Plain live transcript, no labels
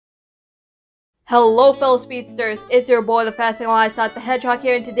Hello fellow speedsters, it's your boy the Fast Sonic the Hedgehog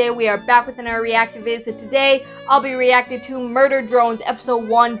here, and today we are back with another reaction video. So today I'll be reacting to Murder Drones episode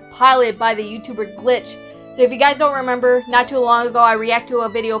 1 pilot by the YouTuber Glitch. So if you guys don't remember, not too long ago I reacted to a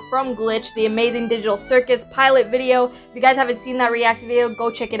video from Glitch, the Amazing Digital Circus pilot video. If you guys haven't seen that reaction video,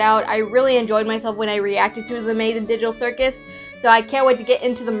 go check it out. I really enjoyed myself when I reacted to the Amazing Digital Circus. So I can't wait to get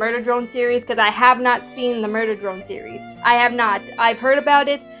into the Murder Drone series because I have not seen the Murder Drone series. I have not. I've heard about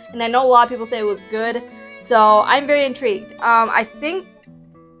it, and I know a lot of people say it was good, so I'm very intrigued. I think,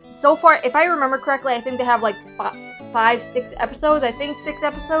 so far, if I remember correctly, I think they have like 6 episodes. I think 6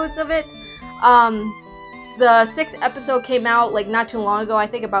 episodes of it. The 6th episode came out like not too long ago. I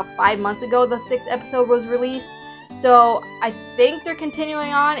think about 5 months ago the 6th episode was released. So I think they're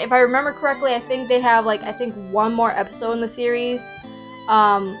continuing on. If I remember correctly, I think they have like, one more episode in the series.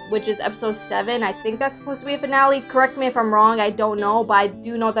 Which is episode 7. I think that's supposed to be a finale. Correct me if I'm wrong, I don't know, but I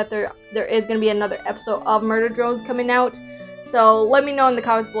do know that there is going to be another episode of Murder Drones coming out. So let me know in the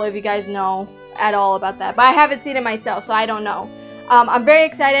comments below if you guys know at all about that. But I haven't seen it myself, so I don't know. I'm very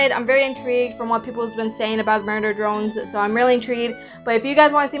excited. I'm very intrigued from what people have been saying about Murder Drones, so I'm really intrigued. But if you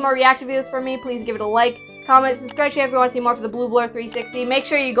guys want to see more reaction videos from me, please give it a like, comment, subscribe, share if you want to see more for the Blue Blur 360. Make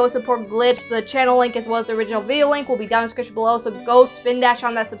sure you go support Glitch. The channel link as well as the original video link will be down in the description below, so go spin dash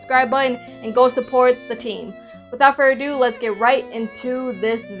on that subscribe button and go support the team. Without further ado, let's get right into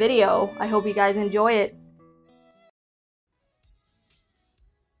this video. I hope you guys enjoy it.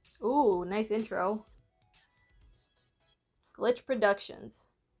 Ooh, nice intro. Glitch Productions.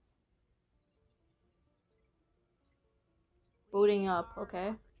 Booting up,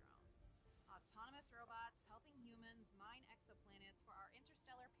 okay. Autonomous robots helping humans mine exoplanets for our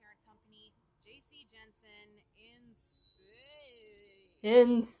interstellar parent company, JC Jensen, in space.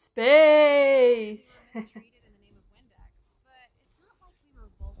 In space.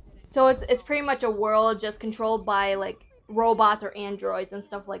 So it's pretty much a world just controlled by like robots or androids and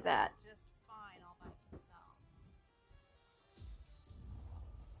stuff like that.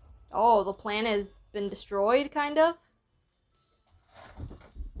 Oh, the planet has been destroyed, kind of.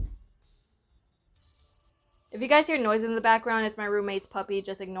 If you guys hear noise in the background, it's my roommate's puppy.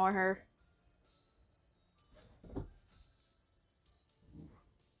 Just ignore her. With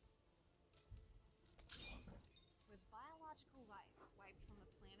biological life wiped from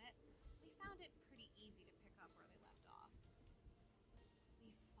the planet, we found it pretty easy to pick up where they left off.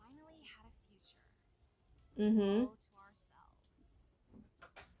 We finally had a future. Mm-hmm. To ourselves.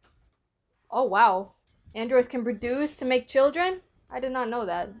 Oh, wow. Androids can produce to make children? I did not know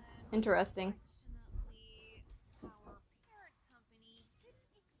that. Interesting. Our parent company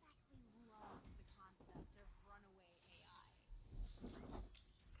didn't exactly love the concept of runaway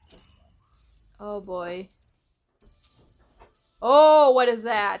AI. Oh, boy. Oh, what is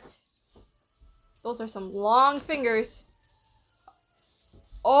that? Those are some long fingers.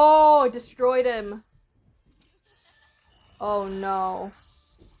 Oh, it destroyed him. Oh, no.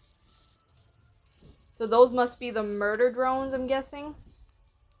 So those must be the murder drones, I'm guessing?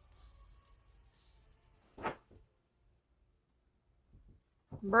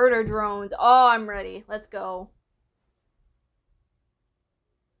 Murder drones. Oh, I'm ready. Let's go.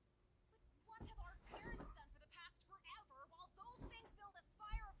 What have our parents done for the past forever while those things build a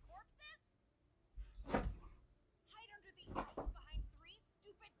spire of corpses? Hide under the ice behind 3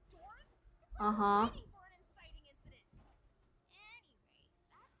 stupid doors? It's like waiting for an inciting incident. Anyway,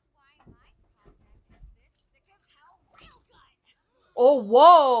 that's why my project has this sick as hell railgun. Oh,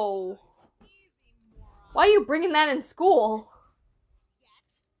 whoa. Why are you bringing that in school?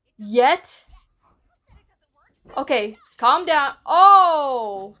 Yet? Okay, calm down.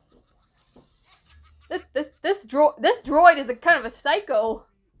 Oh! This droid is a kind of a psycho.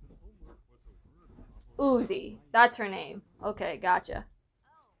 Uzi. That's her name. Okay, gotcha.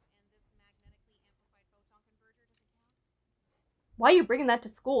 Why are you bringing that to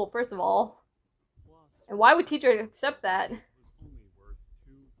school, first of all? And why would teachers accept that?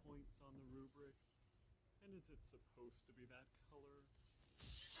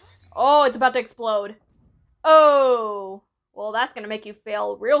 Oh, it's about to explode. Oh! Well, that's gonna make you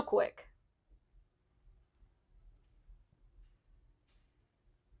fail real quick.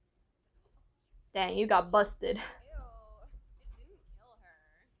 Dang, you got busted.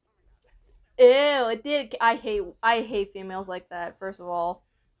 Ew, it did. I hate females like that, first of all.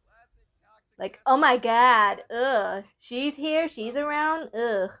 Like, oh my god, ugh. She's here, she's around,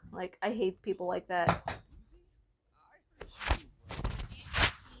 ugh. Like, I hate people like that.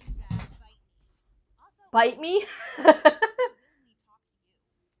 Bite me?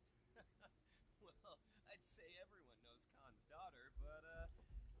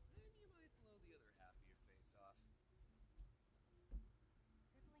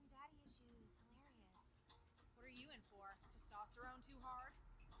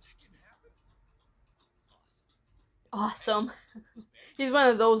 Awesome. He's one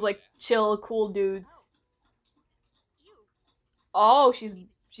of those like chill, cool dudes. You. Oh, she's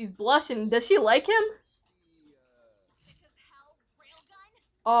blushing. Does she like him? Sick as hell railgun?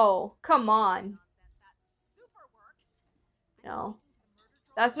 Oh, come on. Nonsense. That super works. No. Speaking to the murder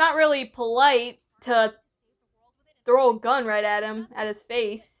drone That's not really polite to save the world with it and throw a gun right at him, at his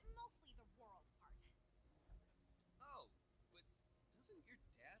face. mostly the world part. Oh, but doesn't your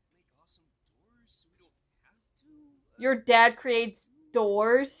dad make awesome doors so we don't have to? Your dad creates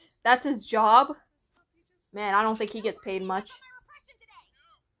doors? That's his job? Man, I don't think he gets paid much.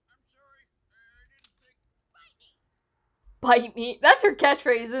 Bite me. That's her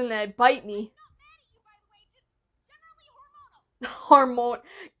catchphrase, isn't it? Bite me. Hormone.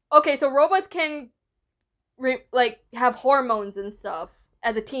 Okay, so robots can have hormones and stuff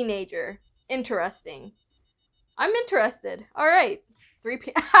as a teenager. Interesting. I'm interested. All right. 3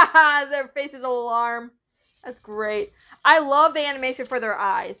 p. Their face is alarm. That's great. I love the animation for their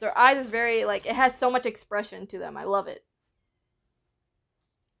eyes. Their eyes is very like it has so much expression to them. I love it.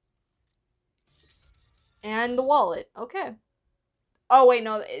 And the wallet. Okay. Oh wait,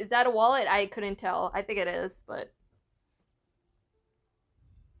 no, is that a wallet? I couldn't tell. I think it is, but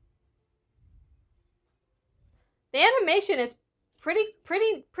the animation is pretty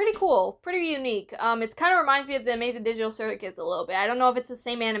cool, pretty unique. It kind of reminds me of the Amazing Digital Circuits a little bit. I don't know if it's the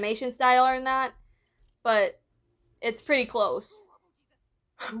same animation style or not, but it's pretty close.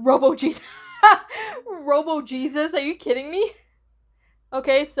 Robo Jesus. Robo Jesus? Are you kidding me?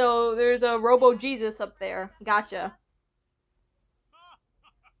 Okay, so there's a Robo Jesus up there. Gotcha.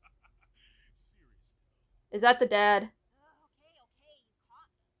 Is that the dad? Okay, you caught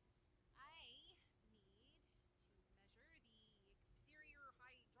me. I need to measure the exterior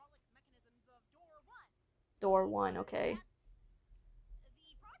hydraulic mechanisms of door 1. Door 1, okay. That's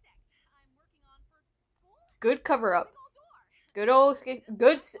the project I'm working on for school. Good cover up. Big old door.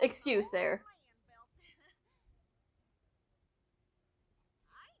 Good excuse there.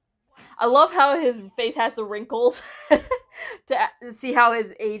 I love how his face has the wrinkles to see how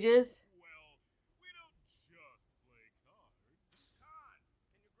his age is. Well, we don't just play cards. Con,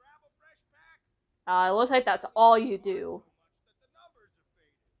 can you grab a fresh pack? It looks like that's all you do. So much that the numbers are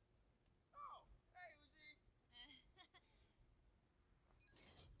faded. Oh, hey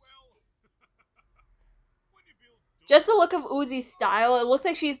Uzi. Well, when you build doors, Just the look of Uzi's style, it looks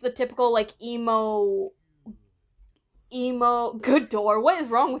like she's the typical like emo. Good door. What is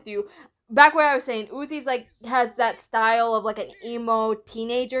wrong with you? Back where I was saying, Uzi's like has that style of like an emo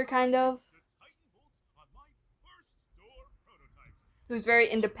teenager kind of, the Titan bolts on my first door prototypes. who's very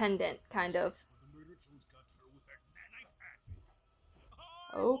independent kind of. The murder drones got her with that nanite acid.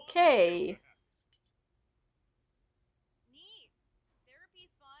 Oh, Okay. Neat.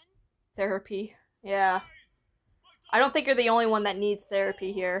 Therapy's fun. Therapy. Yeah. I don't think you're the only one that needs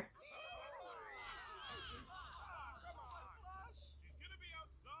therapy here. Come on. She's gonna be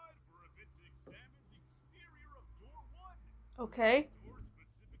outside for a bit to examine the exterior of door 1. Okay.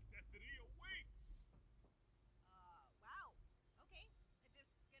 Door-specific destiny awaits. Wow. Okay.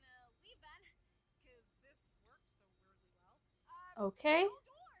 Just gonna leave then, cause this worked so weirdly well. Okay.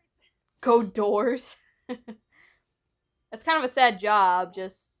 Go doors. Go doors. That's kind of a sad job,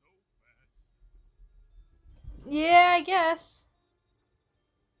 just. Yeah, I guess.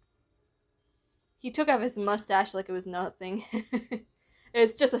 He took off his mustache like it was nothing.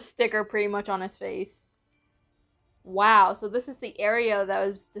 It's just a sticker pretty much on his face. Wow, so this is the area that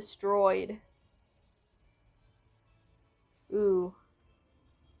was destroyed. Ooh.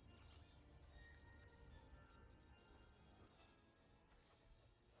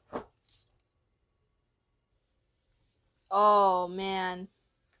 Oh, man.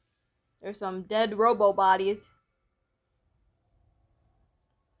 There's some dead robo bodies.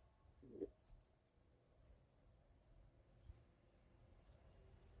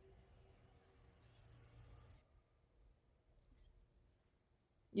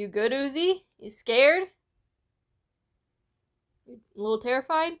 You good, Uzi? You scared? You a little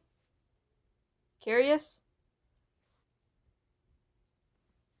terrified? Curious?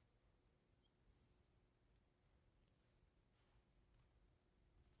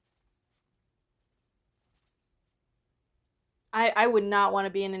 I would not want to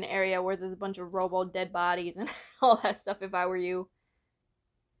be in an area where there's a bunch of robo dead bodies and all that stuff if I were you.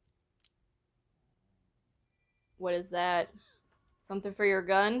 What is that? Something for your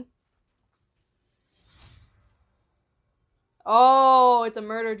gun? Oh, it's a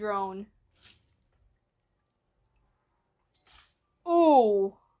murder drone.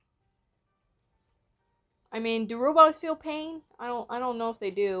 Ooh. I mean, do robots feel pain? I don't know if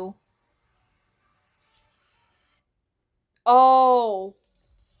they do. Oh.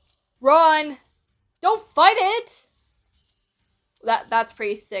 Run! Don't fight it! That's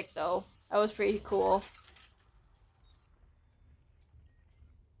pretty sick, though. That was pretty cool.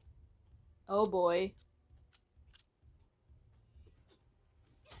 Oh boy.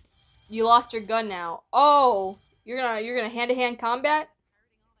 You lost your gun now. Oh, you're gonna hand-to-hand combat?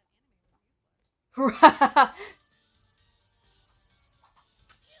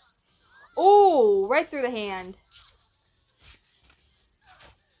 Oh, right through the hand.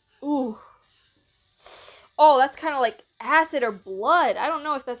 Ooh. Oh, that's kind of like acid or blood. I don't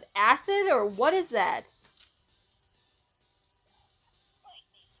know if that's acid or what is that?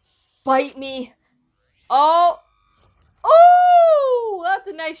 Bite me. Oh. Oh, that's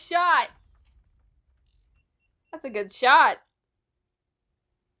a nice shot. That's a good shot.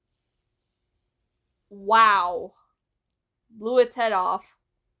 Wow. Blew its head off.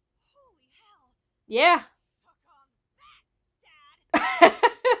 Holy hell. Yeah. Suck on that,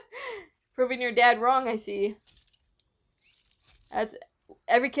 Dad. Proving your dad wrong, I see. That's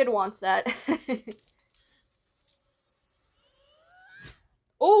every kid wants that.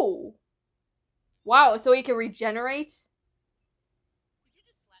 Oh. Wow, so he can regenerate? Did you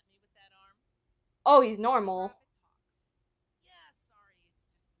just slap me with that arm? Oh, he's normal. Yeah, sorry, it's just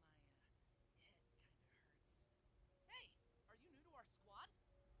my head kinda hurts. Hey, are you new to our squad?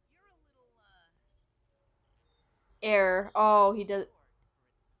 You're a little Error. Oh, he does. short for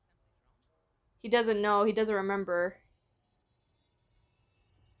a disassembly drone. He doesn't know. He doesn't remember.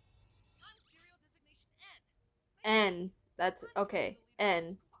 I'm serial designation N. N. That's okay.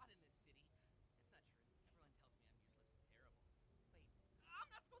 N. Squad in this city. That's not true. Everyone tells me I'm useless and terrible. Wait, I'm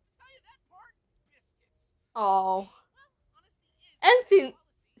not supposed to tell you that part. Biscuits. Oh. Well, honesty is N policy.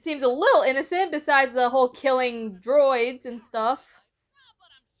 seems a little innocent besides the whole killing droids and stuff. No, but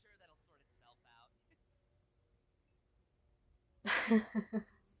I'm sure that'll sort itself out.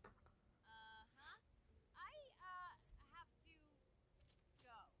 I have to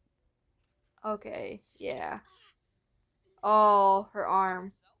go. Okay, yeah. Oh, her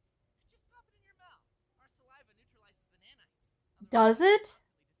arm. Just pop it in your mouth. Our saliva neutralizes the nanites. Does it?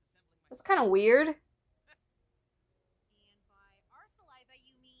 That's kind of weird. And by our saliva,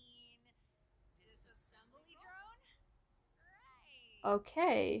 you mean disassembly drone? Right.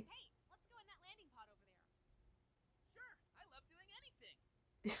 Okay. Hey, let's go in that landing pod over there. Sure, I love doing anything.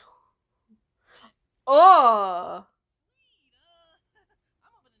 Oh. Sweet.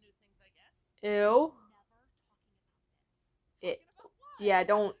 I'm open to new things, I guess. Ew. Never talking about this. It. Talking about what? Yeah,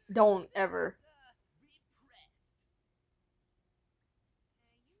 don't ever. Repressed. You mentioned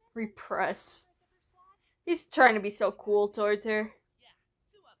Repress. members of her squad? He's trying to be so cool towards her. Yeah,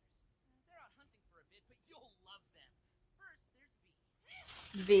 two others. They're out hunting for a bit, but you'll love them. First, there's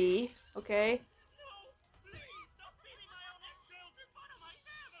V. V. Okay. No! Please stop beating my own eggshells in front of my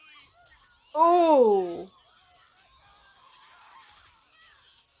family! Oh.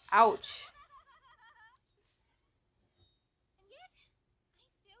 Ouch. And yet, I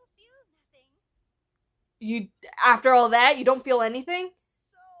still feel nothing. You, after all that, you don't feel anything?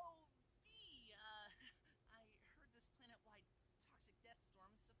 So, V, I heard this planet-wide toxic death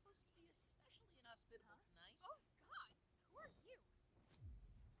storm is supposed to be especially inhospitable tonight. Oh God, who are you?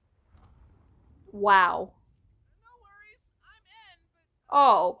 Wow. No worries, I'm N, but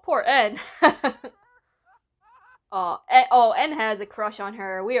Oh, poor N. N has a crush on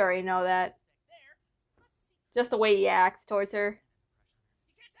her. We already know that. there. Let's see. Just the way he acts towards her.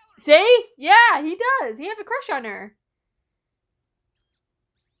 You can't tell her. See? Yeah, he does. He has a crush on her.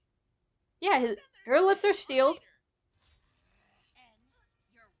 Yeah, her lips are sealed. N,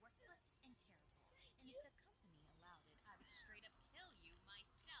 you're worthless and terrible. And if the company allowed it, I would straight up kill you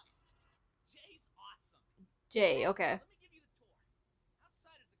myself. Jay's awesome. J, okay. Let me give you the tour.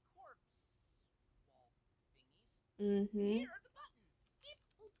 Outside of the corpse wall thingies, Mm-hmm. here are the buttons.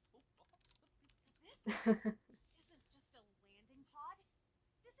 This isn't just a landing pod.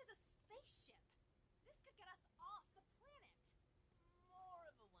 This is a spaceship. This could get us off the planet. More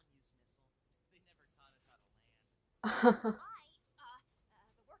of a one-use missile. They never taught us how to land.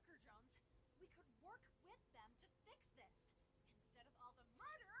 The worker drones, we could work with them to fix this. Instead of all the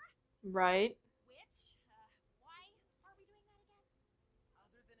murder, Right. which, why are we doing that again?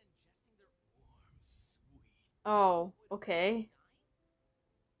 Other than ingesting their warm, sweet. Oh, okay.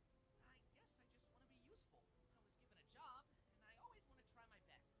 I guess I just want to be useful. I was given a job, and I always want to try my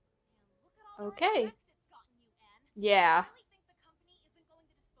best. And look at all the Okay. respect it's gotten you, N. Yeah. You really think the company isn't going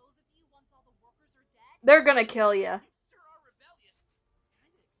to dispose of you once all the workers are dead? They're gonna kill you. You sure are rebellious. It's kind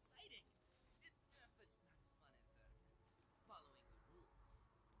of exciting. But not as fun as following the rules.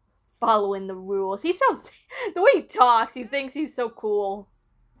 following the rules. He sounds, the way he talks, he thinks he's so cool.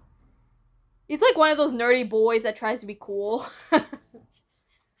 He's like one of those nerdy boys that tries to be cool.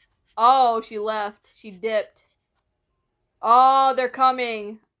 Oh, she left. She dipped. Oh, they're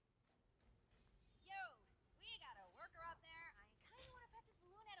coming. Yo, we got a worker out there I kind of want to practice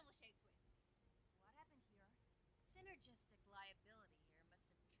balloon animal shapes with. What happened here? Synergistic liability here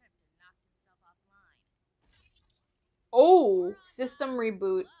must have tripped and knocked himself offline. Oh, system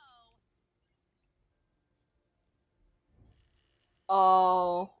reboot.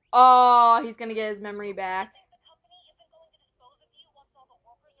 Oh. Oh, he's gonna get his memory back. The company isn't going to dispose of you once all the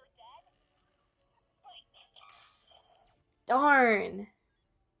workers are dead? Darn.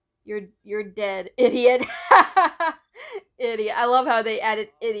 You're dead, idiot. Idiot. I love how they added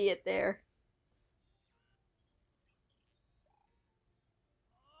idiot there.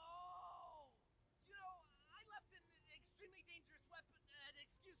 Oh! You know, I left an extremely dangerous weapon,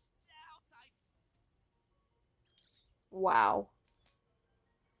 excuse outside. Wow.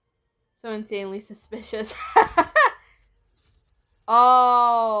 So insanely suspicious.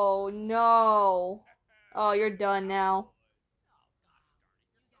 Oh, no. Oh, you're done now.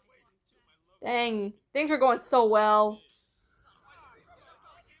 Dang. Things were going so well.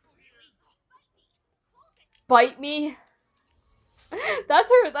 Bite me?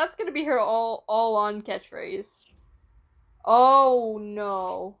 That's gonna be her all on catchphrase. Oh,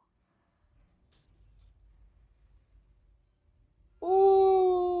 no.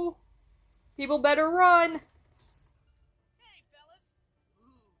 Ooh. People better run. Hey, fellas.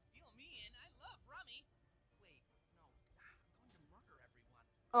 Ooh, deal me in. I love rummy. Wait, no. I'm going to murder everyone.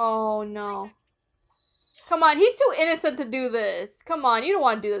 Oh, no. Come on, he's too innocent to do this. Come on, you don't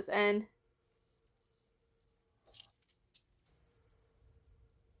want to do this, End.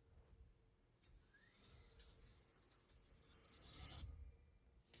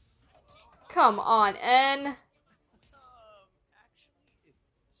 Come on, N. Actually, it's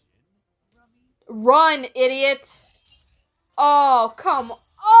gin rummy. Run, idiot. Oh, come.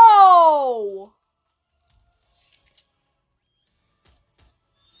 Oh!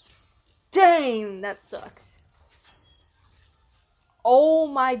 Dang, that sucks. Oh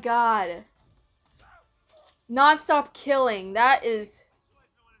my god. Non-stop killing. That is...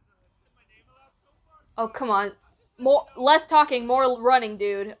 Oh, come on. Less talking, more running,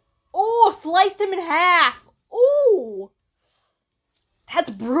 dude. Oh, sliced him in half. Oh! That's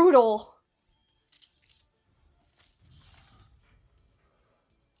brutal.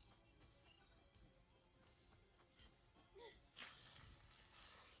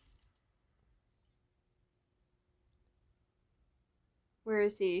 Where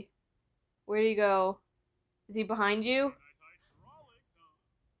is he? Where did he go? Is he behind you?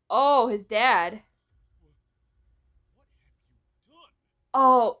 Oh, his dad. What have you done?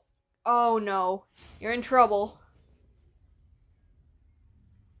 Oh. Oh no. You're in trouble.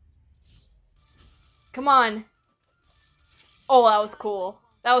 Come on. Oh, that was cool.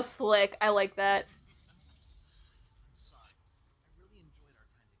 That was slick. I like that. I'm sorry. I really enjoyed our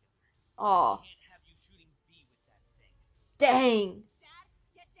time together. Oh. Can't have you shooting V with that thing. Dang. Dad,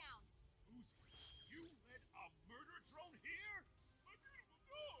 get down. Who's you led a murder drone here? My beautiful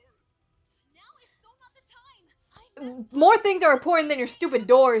doors! Now is so not the time. I messed More things are important than your stupid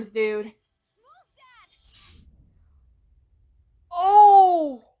doors, dude. Move, Dad.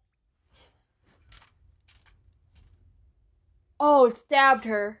 Oh. Oh, it stabbed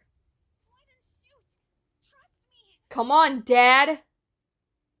her. Point and shoot. Trust me. Come on, Dad.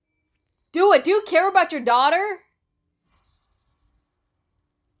 Do it. Do you care about your daughter?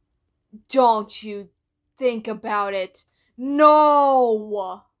 Don't you think about it.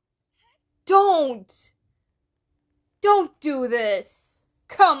 No. Don't. Don't do this.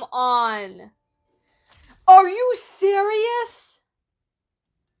 Come on. Are you serious?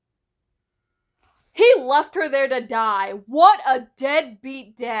 He left her there to die. What a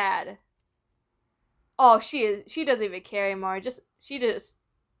deadbeat dad. Oh, she doesn't even care anymore. She just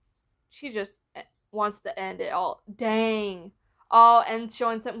wants to end it all. Dang. Oh, and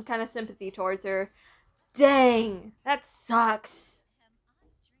showing some kind of sympathy towards her. Dang. That sucks. Am I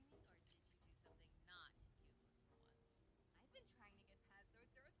dreaming or did you do something not useless for once? I've been trying to get past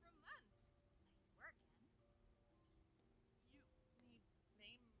those doors for months. Nice work, Ken. You need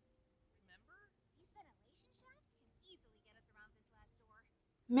name remember? These ventilation shafts can easily get us around this last door.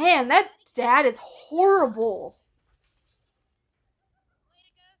 Man, that dad is horrible. Way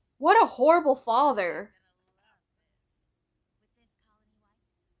to go. What a horrible father. Gonna love this. With this colony wiped,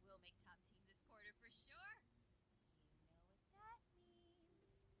 we'll make top team this quarter for sure.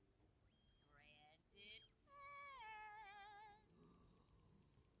 You know what that means.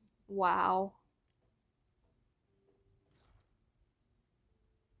 Branded Wow.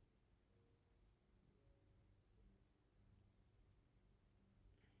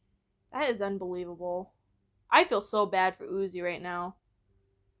 That is unbelievable. I feel so bad for Uzi right now.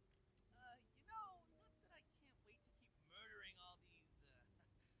 You know, not that I can't wait to keep murdering all these, maybe not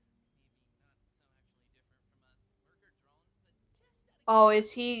so actually different from us worker drones, but just out of Oh,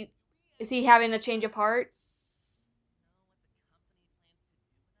 curiosity, is he having a change of heart? know what the company plans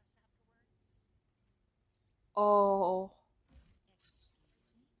to do with us afterwards? Oh. Excuse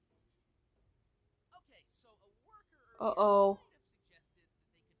me? Okay, so a worker Uh-oh. might have suggested that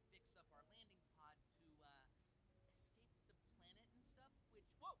they could fix up our landing pod to, escape the planet and stuff, which,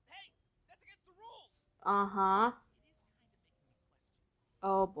 whoa, hey, that's against the rules! Uh-huh. It is kind of making me question.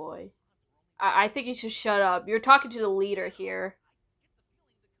 Oh, boy. I think you should shut up. You're talking to the leader here. I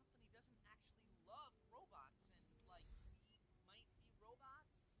get the feeling the company doesn't actually love robots and, like, we might be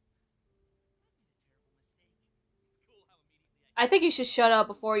robots. I made a terrible mistake. It's cool how immediately I think you should shut up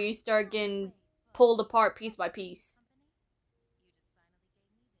before you start getting pulled apart piece by piece.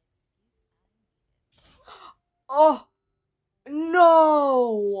 Oh,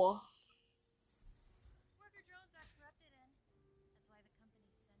 no. Worker drones are corrupted and that's why the company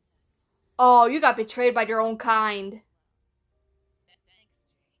sent us. Oh, you got betrayed by your own kind. Thanks, Jay.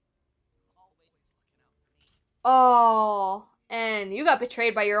 Always looking out for me. Oh, and you got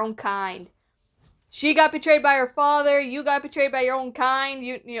betrayed by your own kind. She got betrayed by her father. You got betrayed by your own kind.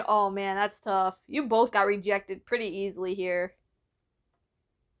 Oh man, that's tough. You both got rejected pretty easily here.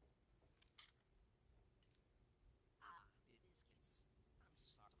 Biscuits. I'm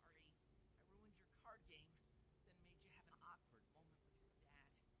sorry. I ruined your card game, then made you have an awkward moment with your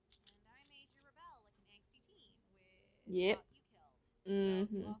dad. And I made you rebel like an angsty teen with Yep. Bob you killed.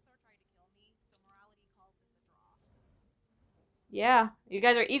 Mm-hmm. You also tried to kill me, so morality calls this a draw. Yeah, you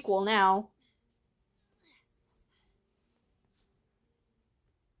guys are equal now.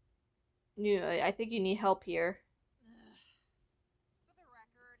 I think you need help here. For the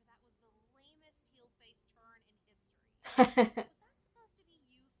record, that was the lamest heel face turn in history. Was that supposed to be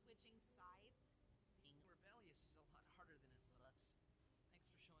you switching sides? Being rebellious is a lot harder than it looks. Thanks for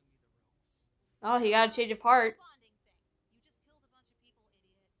showing me the ropes. Oh, he got a change of heart. Bonding thing. You just killed a bunch of people,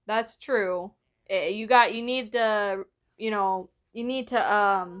 idiot. That's true. You need to, you need to, In the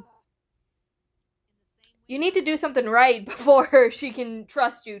same you need to do something right before she can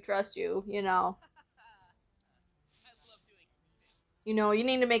trust you, you know. I love doing anything. You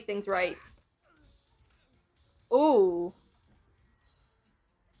need to make things right. Ooh.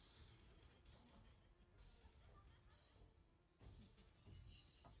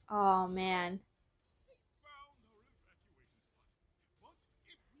 Oh, man.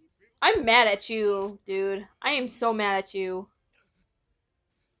 I'm mad at you, dude. I am so mad at you.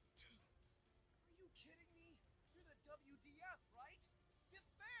 Are you kidding me? You're the WDF, right?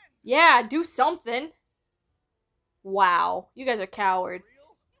 Defend! Yeah, do something. Wow. You guys are cowards.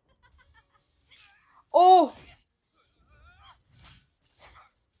 Oh.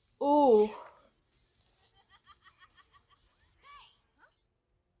 Ooh. Put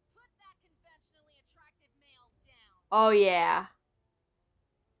that conventionally attractive male down. Oh, yeah.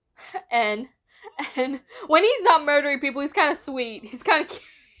 and when he's not murdering people, he's kind of sweet. He's kind of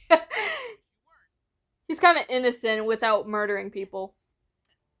he's kind of innocent without murdering people.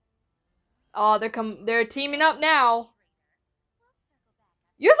 Oh, they're teaming up now.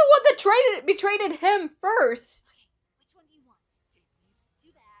 You're the one that betrayed him first. Which one do you want?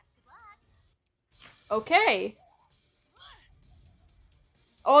 Too bad. Good luck. Okay.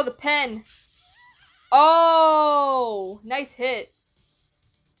 Oh, the pen. Oh, nice hit.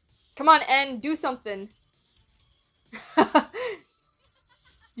 Come on, N, do something.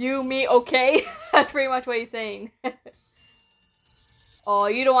 You, me, okay? That's pretty much what he's saying. Oh,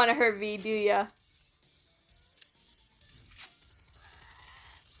 you don't want to hurt V, do ya?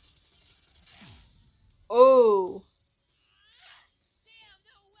 Oh. Damn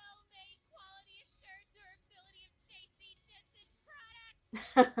the well-made, quality assured durability of JC Jensen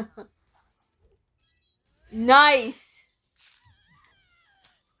products. Nice.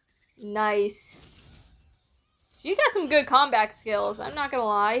 Nice. You got some good combat skills, I'm not gonna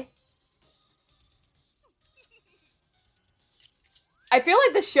lie. I feel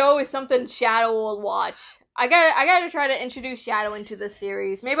like the show is something Shadow will watch. I gotta try to introduce Shadow into this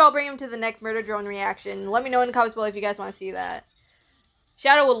series. Maybe I'll bring him to the next Murder Drone reaction. Let me know in the comments below if you guys want to see that.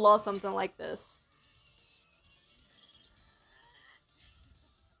 Shadow would love something like this.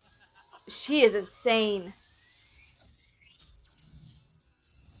 She is insane.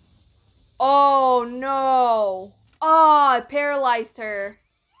 Oh no. Oh, I paralyzed her.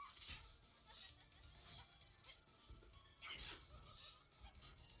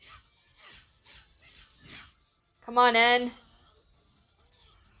 Come on, En.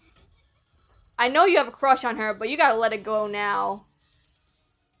 I know you have a crush on her, but you gotta let it go now.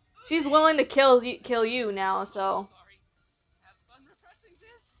 She's willing to kill you now, so. Sorry. Have fun repressing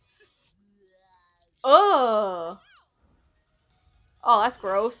this. Ugh. Oh, that's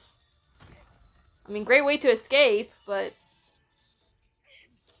gross. I mean, great way to escape, but...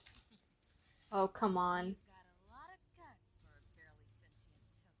 Oh, come on. You've got a lot of guts for a barely sentient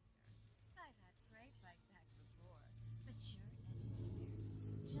toaster. I've had prey like that before, but your edgy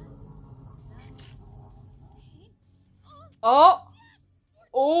spirit's just so... Oh!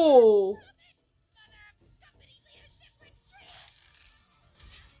 Oh! Company leadership retreat!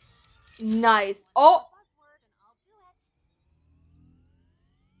 Nice. Oh! Buzzword and I'll do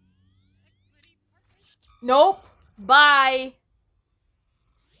it. Nope. Bye.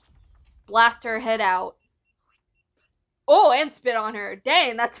 Blast her head out. Oh, and spit on her.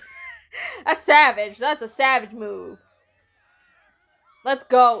 Dang, that's that's savage. That's a savage move. Let's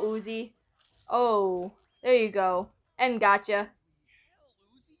go, Uzi. Oh, there you go. And gotcha. Hell,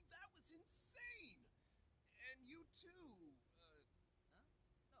 Uzi, that was insane. And you too.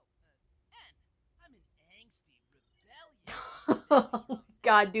 En, I'm an angsty, rebellious.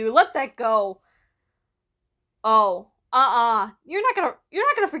 God, dude, let that go. Oh, You're not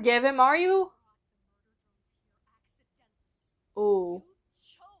gonna forgive him, are you? Oh,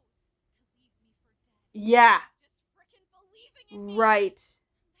 Chose to leave me for dead. yeah, Just frickin' believing in me. right. That's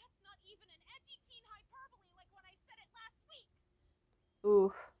not even an edgy teen hyperbole like when I said it last week.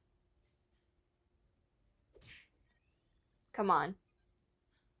 Ooh. Come on.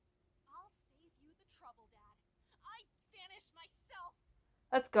 I'll save you the trouble, Dad. I banished myself.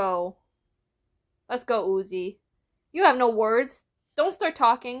 Let's go. Let's go, Uzi. You have no words. Don't start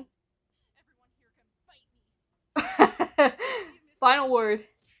talking. Everyone here can fight me. Final word.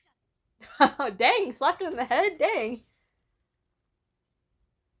 Dang, slapped him in the head. Dang.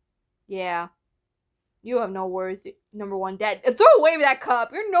 Yeah. You have no words, number one dad. Throw away that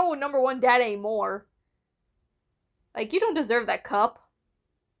cup. You're no number one dad anymore. Like, you don't deserve that cup.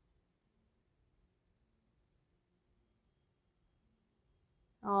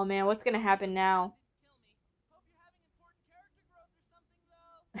 Oh man, what's gonna happen now? Hope you're having important character growth or something,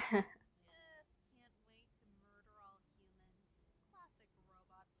 though. Just can't wait to murder all humans. Classic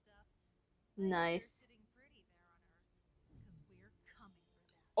robot stuff. But Nice. You're sitting pretty there on Earth, 'cause we're coming for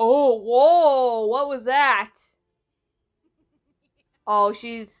them. Oh, whoa! What was that? Oh,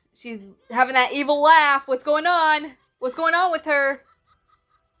 she's having that evil laugh. What's going on? What's going on with her?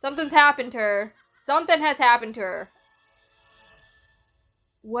 Something's happened to her. Something has happened to her.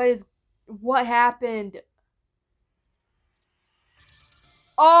 What happened?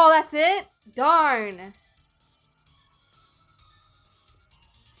 Oh, that's it? Darn.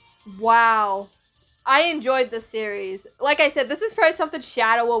 Wow. I enjoyed this series. Like I said, this is probably something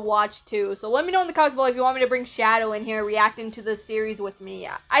Shadow will watch too. So let me know in the comments below if you want me to bring Shadow in here reacting to this series with me.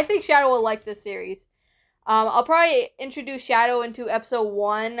 I think Shadow will like this series. I'll probably introduce Shadow into episode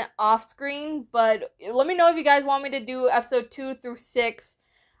 1 off screen, but let me know if you guys want me to do episode 2 through 6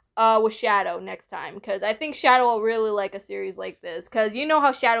 with Shadow next time, because I think Shadow will really like a series like this, because you know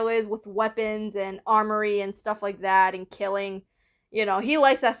how Shadow is with weapons and armory and stuff like that and killing. You know, he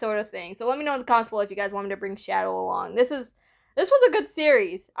likes that sort of thing. So let me know in the comments below if you guys want me to bring Shadow along. This was a good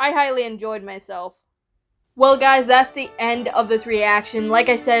series. I highly enjoyed myself. Well guys, that's the end of this reaction. Like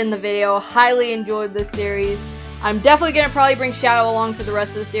I said in the video, highly enjoyed this series. I'm definitely going to probably bring Shadow along for the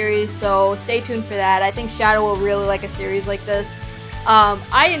rest of the series, so stay tuned for that. I think Shadow will really like a series like this.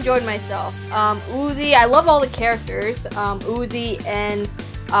 I enjoyed myself. Uzi, I love all the characters. Uzi and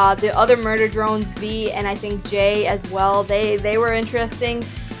the other murder drones, V and I think J as well. They were interesting.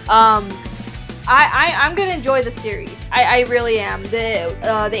 I'm gonna enjoy the series. I really am.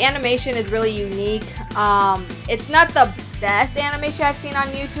 The animation is really unique. It's not the best animation I've seen on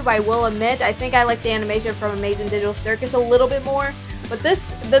YouTube, I will admit. I think I like the animation from Amazing Digital Circus a little bit more. But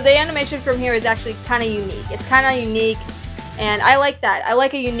the animation from here is actually kind of unique. It's kind of unique, and I like that. I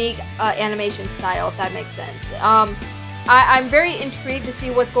like a unique animation style, if that makes sense. I'm very intrigued to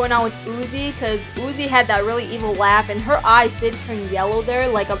see what's going on with Uzi, because Uzi had that really evil laugh, and her eyes did turn yellow there,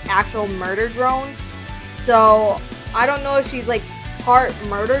 like an actual murder drone. So, I don't know if she's like part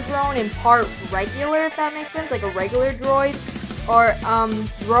murder drone and part regular, if that makes sense, like a regular droid, or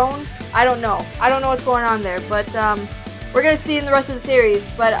drone. I don't know. I don't know what's going on there, but we're going to see in the rest of the series.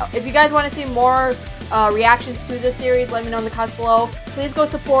 But if you guys want to see more reactions to this series, let me know in the comments below. Please go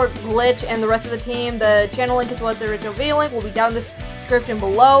support Glitch and the rest of the team. The channel link as well as the original video link will be down in the description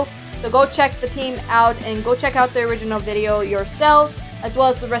below. So go check the team out and go check out the original video yourselves, as well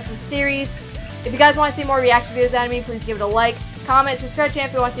as the rest of the series. If you guys want to see more reaction videos out of me, please give it a like, comment, subscribe to the channel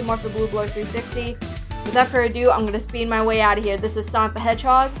if you want to see more for Blue Blower 360. Without further ado, I'm going to speed my way out of here. This is Sonic the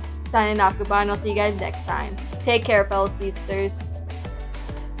Hedgehog, signing off. Goodbye, and I'll see you guys next time. Take care, fellow speedsters.